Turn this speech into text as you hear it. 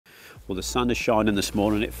Well, the sun is shining this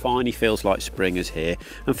morning, it finally feels like spring is here,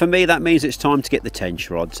 and for me that means it's time to get the tench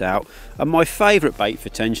rods out. And my favourite bait for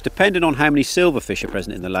tench, depending on how many silverfish are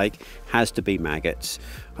present in the lake, has to be maggots.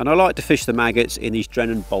 And I like to fish the maggots in these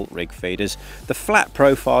Drennan Bolt Rig Feeders. The flat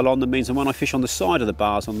profile on them means that when I fish on the side of the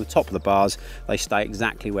bars, on the top of the bars, they stay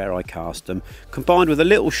exactly where I cast them. Combined with a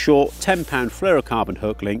little short 10-pound fluorocarbon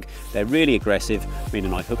hook link, they're really aggressive,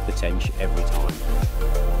 meaning I hook the tench every time.